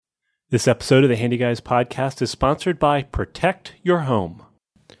This episode of the Handy Guys podcast is sponsored by Protect Your Home.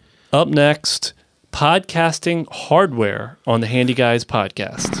 Up next, podcasting hardware on the Handy Guys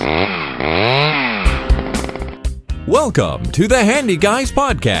podcast. Welcome to the Handy Guys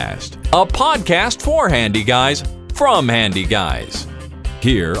podcast, a podcast for Handy Guys from Handy Guys.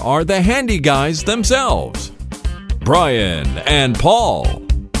 Here are the Handy Guys themselves, Brian and Paul.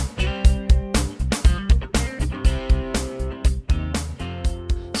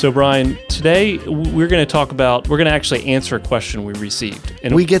 So, Brian, today we're going to actually answer a question we received.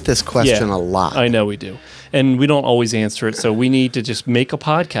 And we get this question a lot. I know we do. And we don't always answer it, so we need to just make a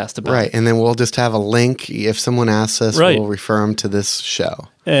podcast about it. Right, and then we'll just have a link. If someone asks us, we'll refer them to this show.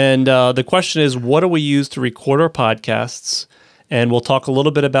 And the question is, what do we use to record our podcasts? And we'll talk a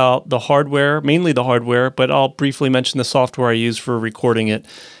little bit about the hardware, mainly the hardware, but I'll briefly mention the software I use for recording it.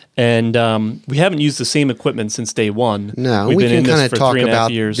 And we haven't used the same equipment since day one. No, we can kind of talk about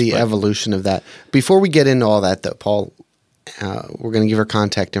the evolution of that. Before we get into all that, though, Paul, we're going to give our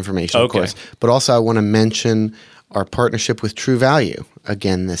contact information, of course. But also I want to mention our partnership with True Value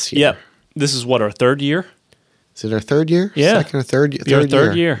again this year. Yep. This is what, our third year? Is it our third year? Yeah. Second or third year?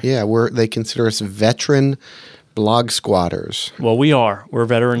 Third year. Yeah, they consider us veteran blog squatters. Well, we are. We're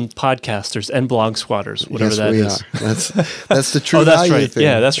veteran podcasters and blog squatters, whatever that is. That's the True Value thing.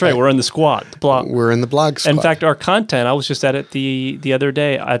 Yeah, that's right. We're in the squad. We're in the blog squad. In fact, our content, I was just at it the other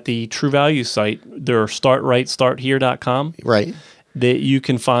day at the True Value site, their startrightstarthere.com. Right. That you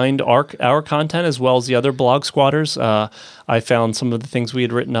can find our content as well as the other blog squatters. I found some of the things we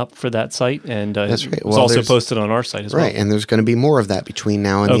had written up for that site, and that's right. It was also posted on our site as well. Right, and there's going to be more of that between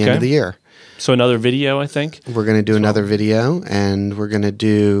now and the end of the year. So another video, I think. We're going to do another video, and we're going to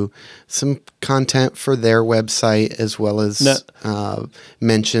do some content for their website as well as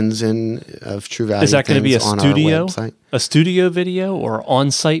mentions of True Value. Is that going to be a studio video or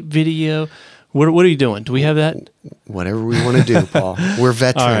on-site video? What are you doing? Do we have that? Whatever we want to do, Paul. We're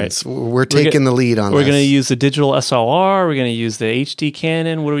veterans. Right. We're taking the lead on this. We're going to use the digital SLR. We're going to use the HD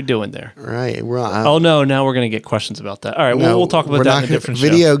Canon. What are we doing there? Right. No, now we're going to get questions about that. All right, we'll talk about that in a different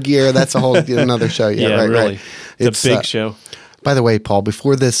video gear, that's a whole another show. Yeah, right, really. Right. It's a big show. By the way, Paul,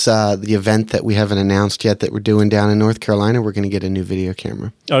 before this, the event that we haven't announced yet that we're doing down in North Carolina, we're going to get a new video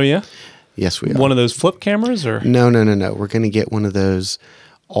camera. Oh, yeah? Yes, we are. One of those flip cameras? Or No. We're going to get one of those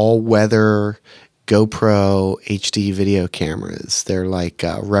all-weather GoPro HD video cameras. They're like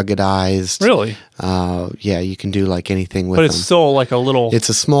ruggedized. Really? Yeah, you can do like anything with them. But it's still like a little... It's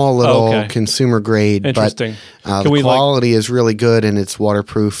a small little consumer grade. Interesting. But the quality is really good, and it's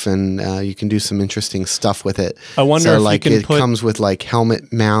waterproof, and you can do some interesting stuff with it. I wonder if you can it comes with like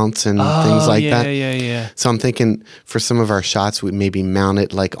helmet mounts and things like that. Yeah. So I'm thinking for some of our shots, we maybe mount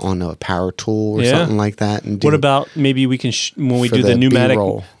it like on a power tool or something like that. And what about maybe we can when we do the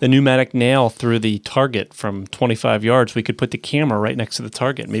pneumatic nail through the target from 25 yards, we could put the camera right next to the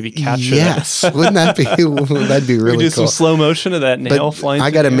target, maybe capture that. Wouldn't that be that'd be really cool. We do some slow motion of that nail flying.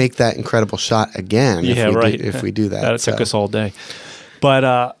 I got to make that incredible shot again. If we do that, that took us all day. But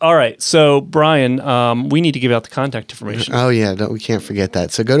all right, so Brian, we need to give out the contact information. Oh yeah, we can't forget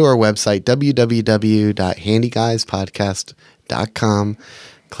that. So go to our website www.handyguyspodcast.com,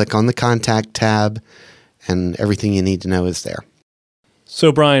 click on the contact tab, and everything you need to know is there.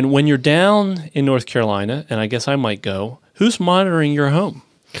 So Brian, when you're down in North Carolina, and I guess I might go, who's monitoring your home?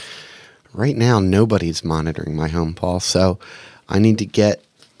 Right now, nobody's monitoring my home, Paul. So I need to get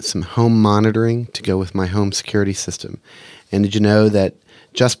some home monitoring to go with my home security system. And did you know that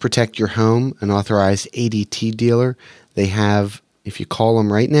Just Protect Your Home, an authorized ADT dealer, they have, if you call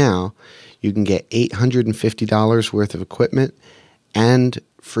them right now, you can get $850 worth of equipment and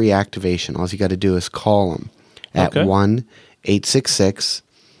free activation. All you got to do is call them at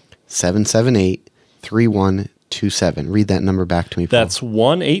 1-866-778-3127. Read that number back to me, Paul. That's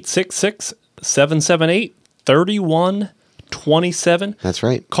 1-866-778-3127. That's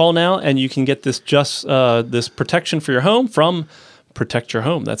right. Call now, and you can get this this protection for your home from Protect Your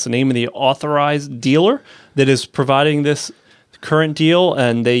Home. That's the name of the authorized dealer that is providing this current deal,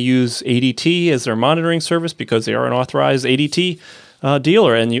 and they use ADT as their monitoring service because they are an authorized ADT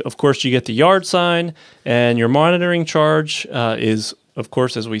dealer. And of course, you get the yard sign, and your monitoring charge is, of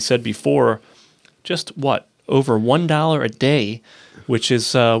course, as we said before, just over $1 a day, which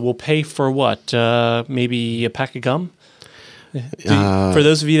is will pay for maybe a pack of gum. For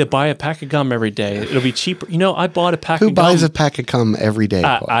those of you that buy a pack of gum every day, it'll be cheaper. I bought a pack of gum. Who buys a pack of gum every day?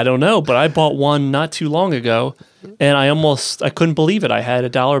 I don't know, but I bought one not too long ago, And I couldn't believe it. I had a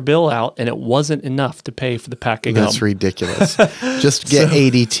 $1 bill out, and it wasn't enough to pay for the pack of gum. That's ridiculous. Just get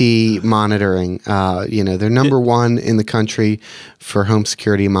ADT monitoring. They're number one in the country for home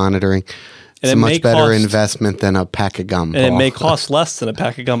security monitoring. It's a much better investment than a pack of gum. And it may cost less than a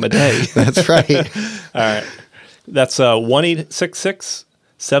pack of gum a day. That's right. All right. That's 1-866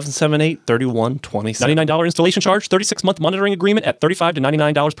 778-3120. $99 installation charge, 36-month monitoring agreement at $35 to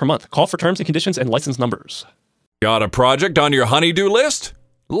 $99 per month. Call for terms and conditions and license numbers. Got a project on your honey-do list?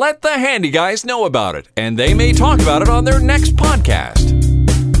 Let the Handy Guys know about it, and they may talk about it on their next podcast.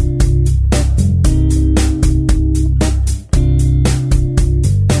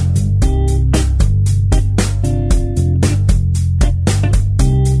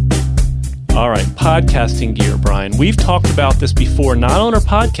 All right, podcasting gear, Brian. We've talked about this before, not on our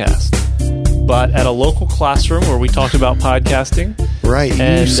podcast, but at a local classroom where we talked about podcasting. Right.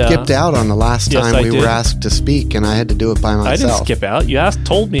 You skipped out on the last time we were asked to speak, and I had to do it by myself. I didn't skip out. You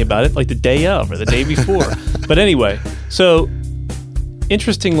told me about it like the day of or the day before. But anyway, so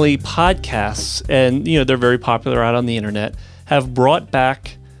interestingly, podcasts, and they're very popular out on the internet, have brought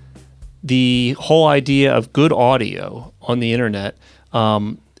back the whole idea of good audio on the internet.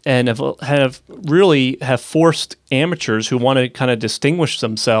 And have really forced amateurs who want to kind of distinguish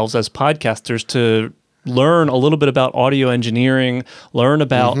themselves as podcasters to learn a little bit about audio engineering, learn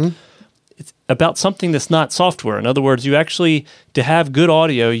about about something that's not software. In other words, to have good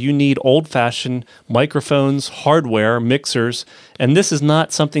audio, you need old-fashioned microphones, hardware, mixers, and this is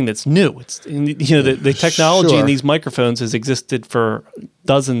not something that's new. It's the technology in these microphones has existed for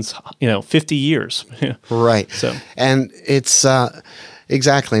dozens, 50 years. Right. And it's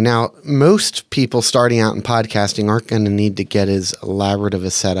exactly. Now, most people starting out in podcasting aren't going to need to get as elaborate of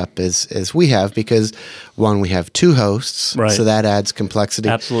a setup as we have because, one, we have two hosts, right. So that adds complexity.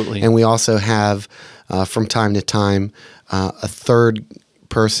 Absolutely. And we also have, from time to time, a third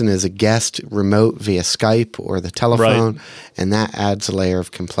person as a guest remote via Skype or the telephone, right. And that adds a layer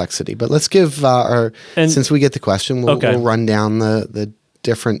of complexity. But let's give since we get the question, we'll run down the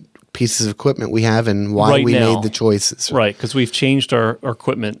different pieces of equipment we have and why we made the choices. Right, because we've changed our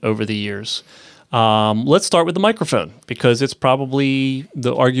equipment over the years. Let's start with the microphone because it's probably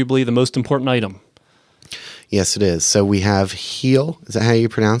arguably the most important item. Yes, it is. So we have Heil. Is that how you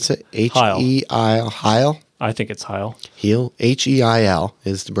pronounce it? H-E-I-L. Heil? I think it's Heil. Heil. H-E-I-L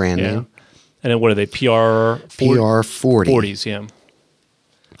is the brand name. And then what are they? PR40? PR40. 40s, yeah.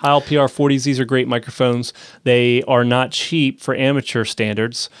 Heil PR40s, these are great microphones. They are not cheap for amateur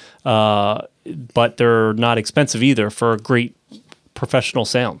standards, but they're not expensive either for a great professional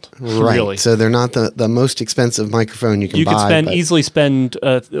sound. Right. Really. So they're not the most expensive microphone you can buy. You could easily spend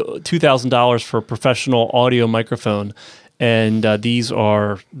 $2,000 for a professional audio microphone, and these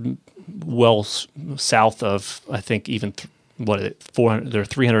are well south of, I think, even they're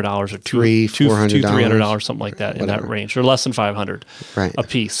 $300 or $300, something like that, in that range. They're less than $500 a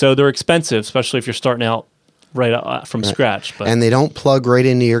piece. So they're expensive, especially if you're starting out from scratch. But, and they don't plug right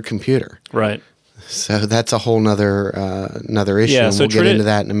into your computer. Right. So that's a whole nother issue, and we'll get into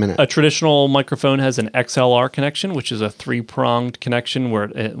that in a minute. A traditional microphone has an XLR connection, which is a three-pronged connection where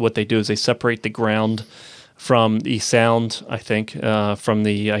what they do is they separate the ground from the sound, I think, from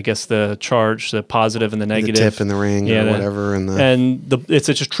the charge, the positive and the negative. The tip and the ring or whatever. It's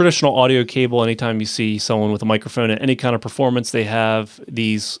a traditional audio cable. Anytime you see someone with a microphone at any kind of performance, they have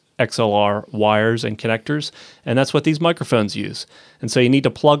these XLR wires and connectors, and that's what these microphones use. And so you need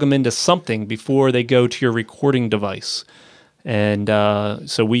to plug them into something before they go to your recording device. And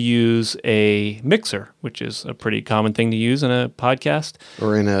so we use a mixer, which is a pretty common thing to use in a podcast.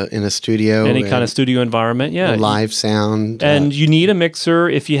 Or in a studio. Any kind of studio environment, yeah. Live sound. And you need a mixer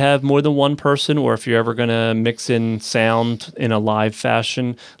if you have more than one person or if you're ever going to mix in sound in a live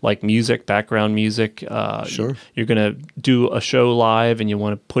fashion, like music, background music. Sure. You're going to do a show live and you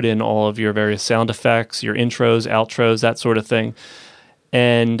want to put in all of your various sound effects, your intros, outros, that sort of thing.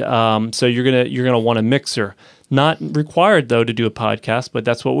 And so you're gonna want a mixer. Not required, though, to do a podcast, but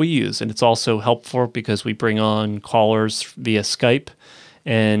that's what we use. And it's also helpful because we bring on callers via Skype,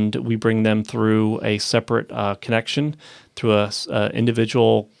 and we bring them through a separate connection through a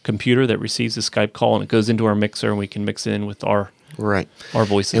individual computer that receives the Skype call, and it goes into our mixer, and we can mix it in with our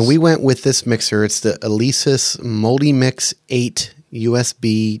voices. And we went with this mixer. It's the Alesis Multimix 8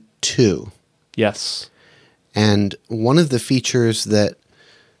 USB 2. Yes. And one of the features that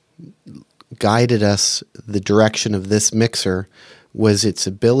guided us the direction of this mixer was its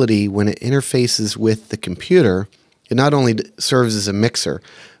ability, when it interfaces with the computer, it not only serves as a mixer,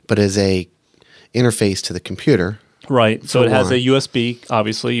 but as a interface to the computer, Right. So For it has one. a USB,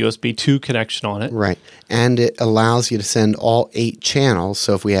 obviously, USB 2 connection on it. Right. And it allows you to send all 8 channels.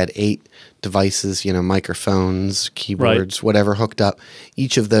 So if we had 8 devices, microphones, keyboards, whatever hooked up,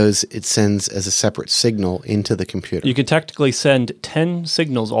 each of those it sends as a separate signal into the computer. You can technically send 10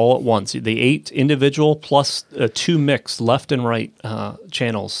 signals all at once, the 8 individual plus 2 mixed left and right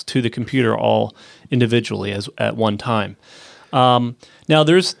channels to the computer all individually at one time. Now,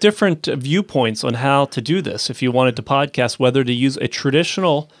 there's different viewpoints on how to do this. If you wanted to podcast, whether to use a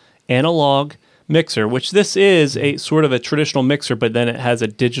traditional analog mixer, which this is a sort of a traditional mixer, but then it has a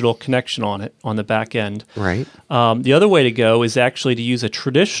digital connection on it on the back end. Right. The other way to go is actually to use a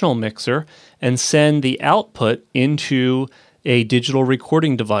traditional mixer and send the output into a digital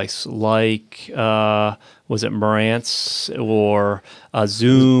recording device like, was it Marantz or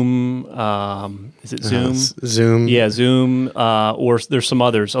Zoom? Is it Zoom? Zoom. Yeah, Zoom, or there's some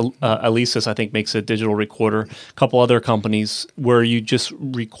others. Alesis, I think, makes a digital recorder. A couple other companies where you just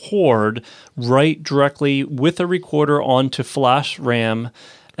record right directly with a recorder onto flash RAM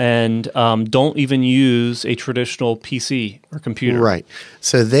and don't even use a traditional PC or computer. Right.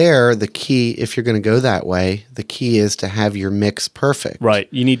 So there, the key, if you're going to go that way, the key is to have your mix perfect. Right.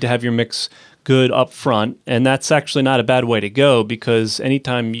 You need to have your mix good up front, and that's actually not a bad way to go because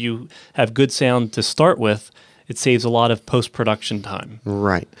anytime you have good sound to start with, it saves a lot of post-production time.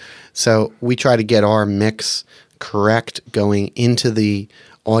 Right. So we try to get our mix correct going into the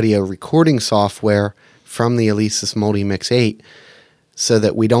audio recording software from the Alesis Multimix 8 so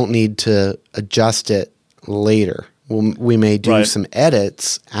that we don't need to adjust it later. We may do Right. some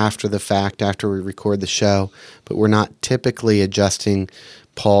edits after the fact, after we record the show, but we're not typically adjusting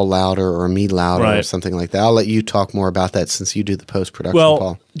Paul louder or me louder or Right. something like that. I'll let you talk more about that since you do the post-production, Well,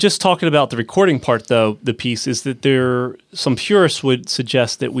 Paul. just talking about the recording part, though, the piece is that some purists would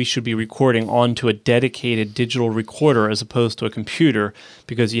suggest that we should be recording onto a dedicated digital recorder as opposed to a computer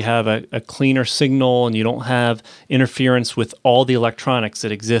because you have a cleaner signal and you don't have interference with all the electronics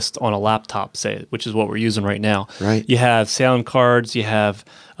that exist on a laptop, say, which is what we're using right now. Right. You have sound cards, you have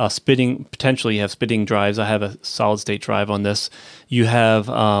potentially you have spitting drives. I have a solid state drive on this. You have,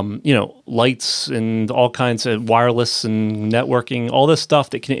 lights and all kinds of wireless and networking, all this stuff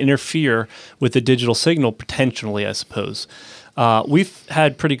that can interfere with the digital signal potentially, I suppose. We've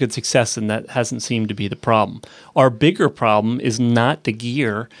had pretty good success, and that hasn't seemed to be the problem. Our bigger problem is not the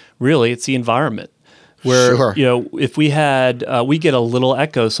gear, really, it's the environment. Where, Sure. If we had, we get a little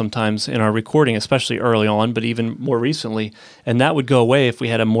echo sometimes in our recording, especially early on, but even more recently, and that would go away if we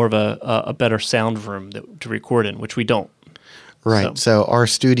had more of a better sound room to record in, which we don't. Right. So our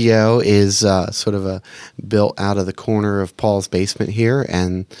studio is sort of built out of the corner of Paul's basement here,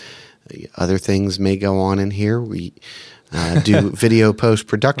 and other things may go on in here. We do video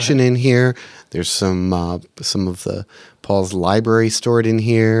post-production in here. There's some of the Paul's library stored in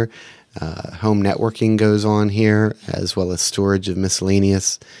here. Home networking goes on here, as well as storage of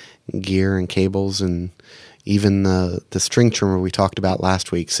miscellaneous gear and cables, and even the string trimmer we talked about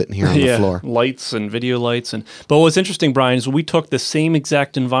last week sitting here on the floor. Lights and video lights. But what's interesting, Brian, is we took the same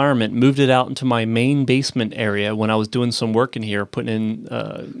exact environment, moved it out into my main basement area when I was doing some work in here, putting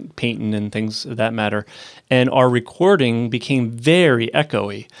in painting and things of that matter, and our recording became very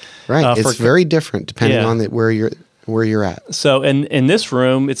echoey. Right. It's very different depending on where you're at. So in this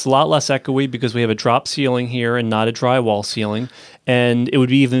room, it's a lot less echoey because we have a drop ceiling here and not a drywall ceiling. And it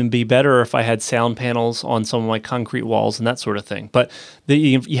would even be better if I had sound panels on some of my concrete walls and that sort of thing. But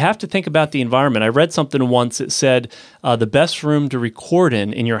you have to think about the environment. I read something once that said the best room to record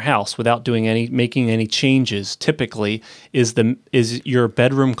in your house without making any changes typically is your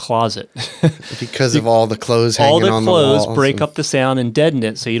bedroom closet. Because of all the clothes hanging on the walls. All the clothes break up the sound and deaden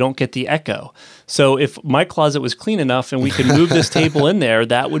it so you don't get the echo. So if my closet was clean enough and we could move this table in there,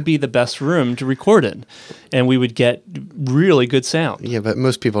 that would be the best room to record in. And we would get really good sound. Yeah, but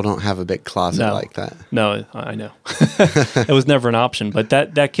most people don't have a big closet like that. No, I know. It was never an option, but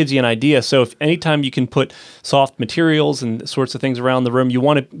that gives you an idea. So if anytime you can put soft materials and sorts of things around the room, you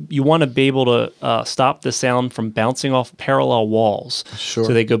want to be able to stop the sound from bouncing off parallel walls. Sure.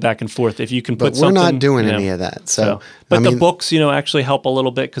 So they go back and forth. If you can put But we're something, not doing any of that. But the books, actually help a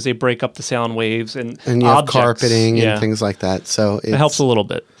little bit because they break up the sound waves and you have objects, carpeting and things like that. So it helps a little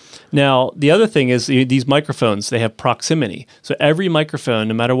bit. Now, the other thing is these microphones, they have proximity. So every microphone,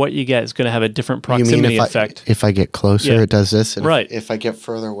 no matter what you get, is going to have a different proximity effect. If I get closer, it does this. And right. If I get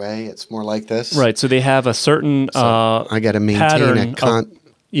further away, it's more like this. Right. So they have a certain I got to maintain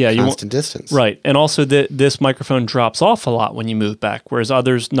constant distance. Right. And also this microphone drops off a lot when you move back, whereas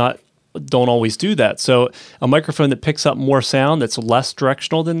others not don't always do that. So a microphone that picks up more sound that's less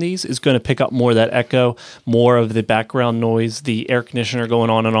directional than these is going to pick up more of that echo, more of the background noise, the air conditioner going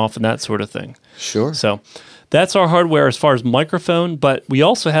on and off, and that sort of thing. Sure. So that's our hardware as far as microphone, but we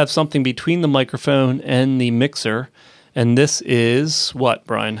also have something between the microphone and the mixer, and this is what,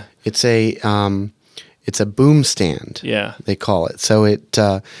 Brian? It's a boom stand. Yeah. They call it. So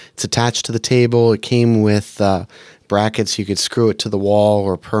it's attached to the table. It came with brackets. You could screw it to the wall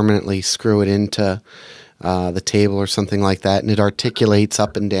or permanently screw it into the table or something like that, and it articulates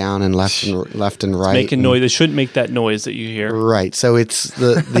up and down and left and right. Making noise. It shouldn't make that noise that you hear. Right. So it's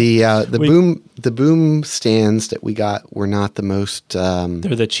the boom stands that we got were not the most. They're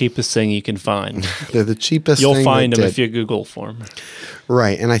the cheapest thing you can find. They're the cheapest. You'll thing find them did. if you Google for them.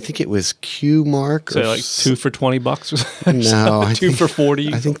 Right, and I think it was Q Mark. So like 2 for $20. No, I 2 think, for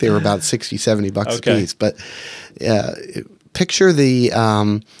 40. I think they were about $60-$70 Okay. a piece. But picture the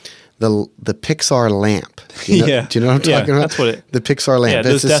Pixar lamp. Do you know, Yeah. do you know what I'm talking about? That's what it. The Pixar lamp. Yeah,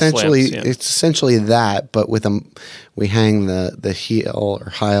 those it's desk essentially lamps, yeah. it's essentially that, but with we hang the heel or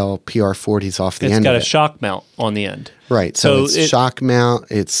Heil PR40s off the It's end got of a it. shock mount on the end. Right. So it's it- shock mount.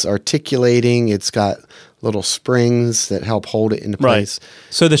 It's articulating. It's got little springs that help hold it into place. Right.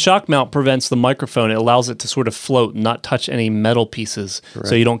 So the shock mount prevents the microphone. It allows it to sort of float and not touch any metal pieces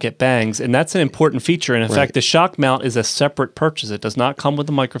so you don't get bangs. And that's an important feature. And in fact, the shock mount is a separate purchase. It does not come with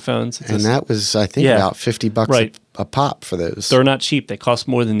the microphones. And that was, I think, Yeah. about $50 Right. a pop for those. They're not cheap. They cost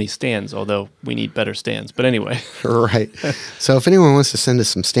more than these stands, although we need better stands. But anyway. Right. So if anyone wants to send us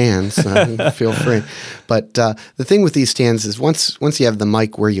some stands, feel free. But the thing with these stands is once you have the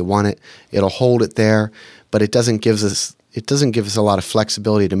mic where you want it, it'll hold it there, but it doesn't give us a lot of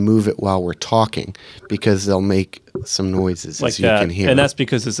flexibility to move it while we're talking because they'll make some noises Like as you that. can hear. And that's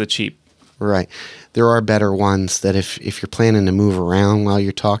because it's a cheap. Right. There are better ones that if you're planning to move around while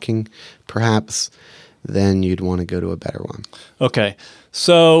you're talking, perhaps, then you'd want to go to a better one. Okay.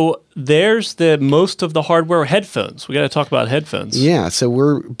 So there's most of the hardware. Headphones. We got to talk about headphones. Yeah, so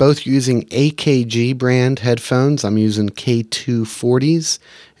we're both using AKG brand headphones. I'm using K240s,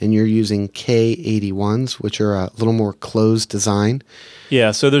 and you're using K81s, which are a little more closed design.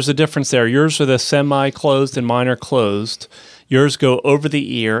 Yeah, so there's a difference there. Yours are the semi-closed and mine are closed. Yours go over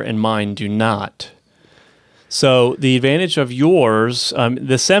the ear and mine do not. So the advantage of yours,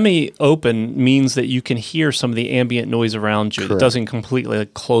 the semi-open means that you can hear some of the ambient noise around you. It Correct. doesn't completely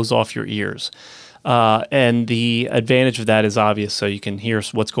close off your ears. And the advantage of that is obvious, so you can hear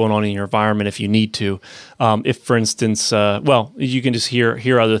what's going on in your environment if you need to. If, for instance, you can just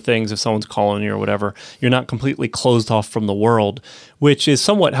hear other things if someone's calling you or whatever. You're not completely closed off from the world, which is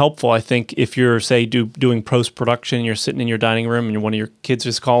somewhat helpful, I think, if you're, say, doing post-production, you're sitting in your dining room and one of your kids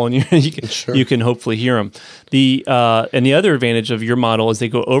is calling you, you can hopefully hear them. And the other advantage of your model is they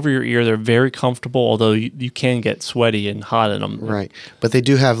go over your ear. They're very comfortable, although you can get sweaty and hot in them. Right. But they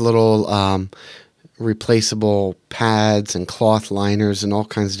do have little replaceable pads and cloth liners and all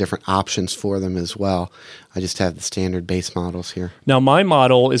kinds of different options for them as well. I just have the standard base models here. Now, my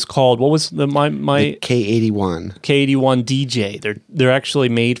model is called, what was my The K81. K81 DJ. They're actually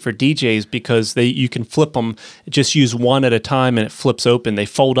made for DJs because you can flip them, just use one at a time and it flips open. They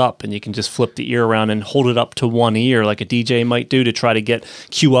fold up and you can just flip the ear around and hold it up to one ear like a DJ might do to try to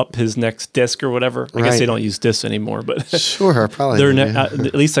cue up his next disc or whatever. I guess Right. they don't use discs anymore, but Sure, probably.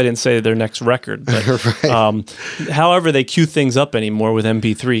 at least I didn't say their next record. But, Right. however, they cue things up anymore with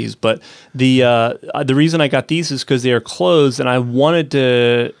MP3s. But the reason I got these is because they are closed, and I wanted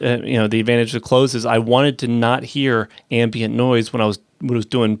to, the advantage of closed is I wanted to not hear ambient noise when I was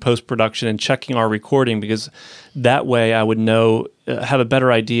doing post-production and checking our recording, because that way I would know, have a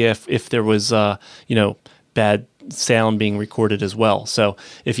better idea if there was, bad sound being recorded as well. So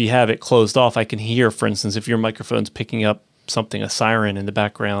if you have it closed off, I can hear, for instance, if your microphone's picking up a siren in the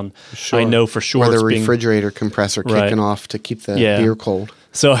background, Sure. I know for sure Or the it's being... refrigerator compressor Right. kicking off to keep the Yeah. beer cold.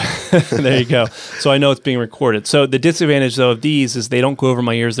 So there you go. So I know it's being recorded. So the disadvantage, though, of these is they don't go over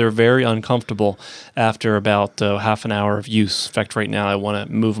my ears. They're very uncomfortable after about half an hour of use. In fact, right now I want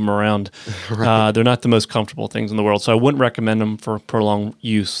to move them around. Right. They're not the most comfortable things in the world, so I wouldn't recommend them for prolonged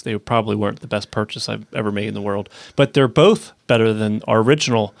use. They probably weren't the best purchase I've ever made in the world. But they're both better than our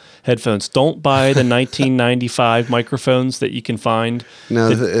original headphones. Don't buy the 1995 microphones that you can find. No,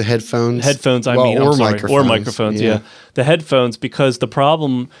 the headphones. Headphones, or microphones. Or microphones, yeah. The headphones, because the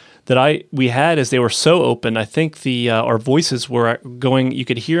problem that we had is they were so open. I think our voices were going, you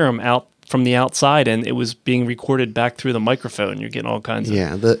could hear them out from the outside, and it was being recorded back through the microphone. You're getting all kinds of...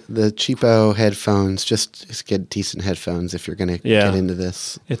 Yeah, the cheapo headphones, just get decent headphones if you're going to get into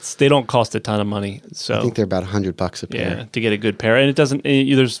this. They don't cost a ton of money. So I think they're about $100 a pair. Yeah, to get a good pair. And it doesn't,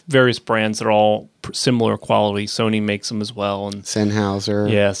 there's various brands that are all similar quality. Sony makes them as well. And Sennheiser.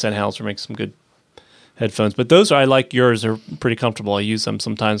 Yeah, Sennheiser makes some good headphones. But those, I like yours. They're pretty comfortable. I use them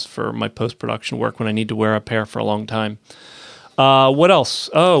sometimes for my post-production work when I need to wear a pair for a long time. What else?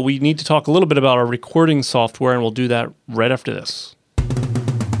 Oh, we need to talk a little bit about our recording software, and we'll do that right after this.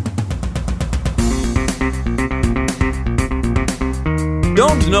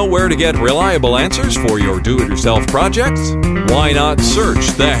 Don't know where to get reliable answers for your do-it-yourself projects? Why not search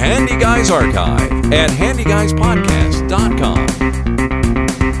the Handy Guys Archive at handyguyspodcast.com.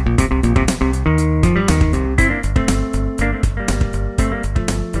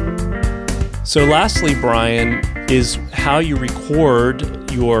 So lastly, Brian, is how you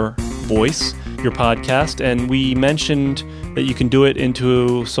record your voice, your podcast. And we mentioned that you can do it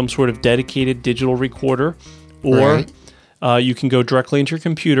into some sort of dedicated digital recorder, or you can go directly into your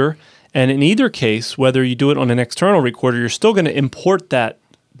computer. And in either case, whether you do it on an external recorder, you're still going to import that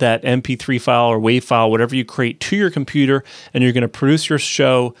MP3 file or WAV file, whatever you create, to your computer, and you're going to produce your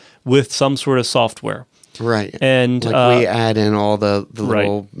show with some sort of software. Right. And we add in all the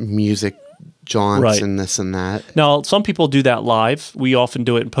little music jaunts and this and that. Now, some people do that live. We often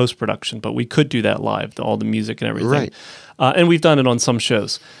do it in post-production, but we could do that live, all the music and everything. Right. And we've done it on some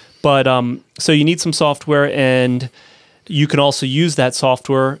shows. But so you need some software, and you can also use that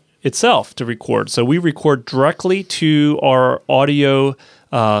software itself to record. So we record directly to our audio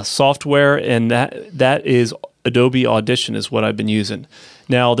software, and that is Adobe Audition is what I've been using.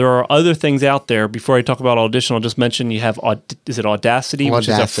 Now, there are other things out there. Before I talk about Audition, I'll just mention you have, is it Audacity, which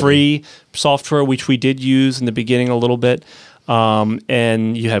is a free software, which we did use in the beginning a little bit.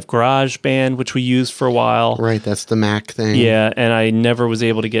 And you have GarageBand, which we used for a while. Right, that's the Mac thing. Yeah, and I never was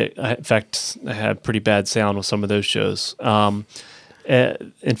able to get, in fact, I had pretty bad sound with some of those shows.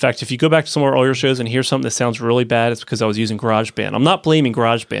 In fact, if you go back to some of our earlier shows and hear something that sounds really bad, it's because I was using GarageBand. I'm not blaming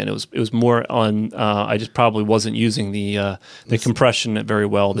GarageBand. It was more on I just probably wasn't using the compression very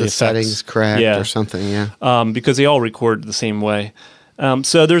well. The settings correct or something, because they all record the same way.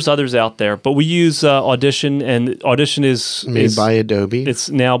 So there's others out there, but we use Audition, and Audition is made by Adobe. It's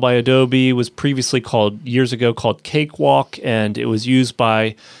now by Adobe. It was previously years ago called Cakewalk, and it was used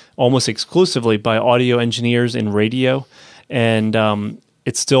by almost exclusively by audio engineers in radio. And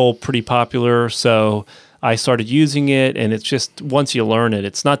it's still pretty popular, so I started using it, and it's just, once you learn it,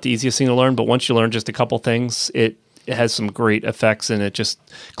 it's not the easiest thing to learn, but once you learn just a couple things, it has some great effects, and it just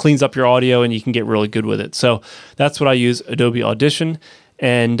cleans up your audio, and you can get really good with it. So that's what I use, Adobe Audition,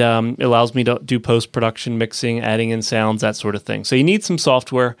 and it allows me to do post-production, mixing, adding in sounds, that sort of thing. So you need some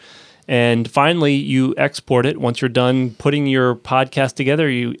software, and finally, you export it. Once you're done putting your podcast together,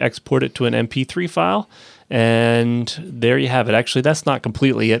 you export it to an MP3 file, and there you have it. Actually, that's not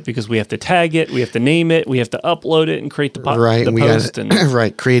completely it, because we have to tag it, we have to name it, we have to upload it and create the post. Right,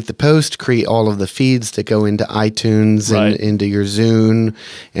 create the post, create all of the feeds that go into iTunes and into your Zune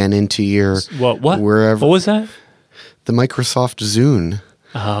and into your wherever. What was that? The Microsoft Zune.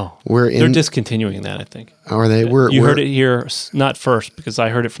 Oh, they're discontinuing that, I think. Are they? You heard it here, not first, because I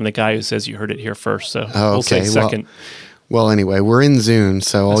heard it from the guy who says you heard it here first. So we'll say second. Well, anyway, we're in Zune,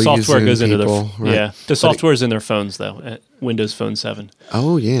 so all you Zune software goes into people, the software is in their phones though. Windows Phone 7.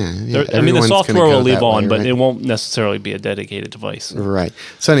 Oh yeah. I mean, the software will leave on, but it won't necessarily be a dedicated device. Right.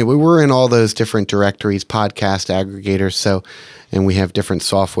 So anyway, we're in all those different directories, podcast aggregators. So, and we have different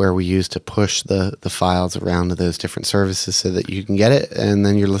software we use to push the files around to those different services so that you can get it, and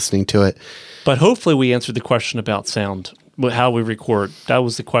then you're listening to it. But hopefully, we answered the question about sound, how we record. That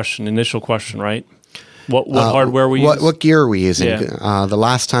was the initial question, right? What hardware we use? What gear are we using? Yeah. The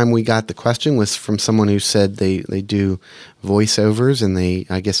last time we got the question was from someone who said they do voiceovers, and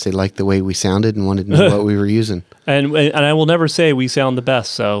I guess they liked the way we sounded and wanted to know what we were using. And I will never say we sound the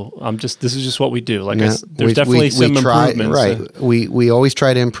best, so this is just what we do. There's definitely some improvements. Right. We always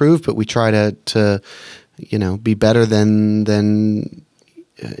try to improve, but we try to be better than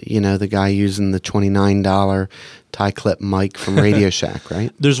the guy using the $29 tie-clip mic from Radio Shack,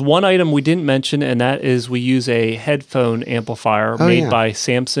 right? There's one item we didn't mention, and that is we use a headphone amplifier made by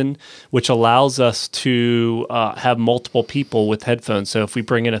Samson, which allows us to have multiple people with headphones. So if we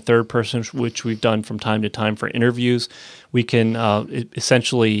bring in a third person, which we've done from time to time for interviews, we can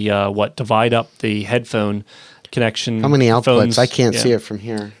essentially divide up the headphone connection. How many outputs? I can't see it from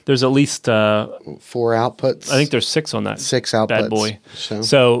here. There's at least 4 outputs. I think there's 6 on that. 6 outputs. Bad boy.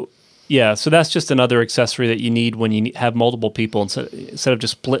 So Yeah, so that's just another accessory that you need when you have multiple people. Instead of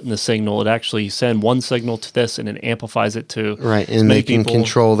just splitting the signal, it actually send one signal to this and it amplifies it to right, and they can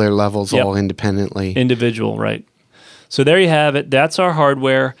control their levels all independently. Individual, right. So there you have it. That's our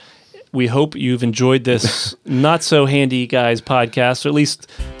hardware. We hope you've enjoyed this not so handy guys podcast, or at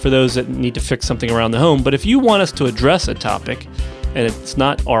least for those that need to fix something around the home. But if you want us to address a topic and it's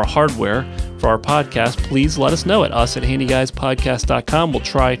not our hardware for our podcast, please let us know at handyguyspodcast.com. We'll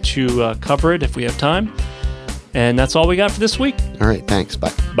try to cover it if we have time. And that's all we got for this week. All right, thanks.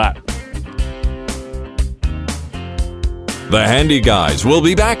 Bye. Bye. The Handy Guys will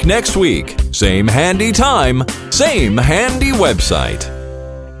be back next week. Same handy time, same handy website.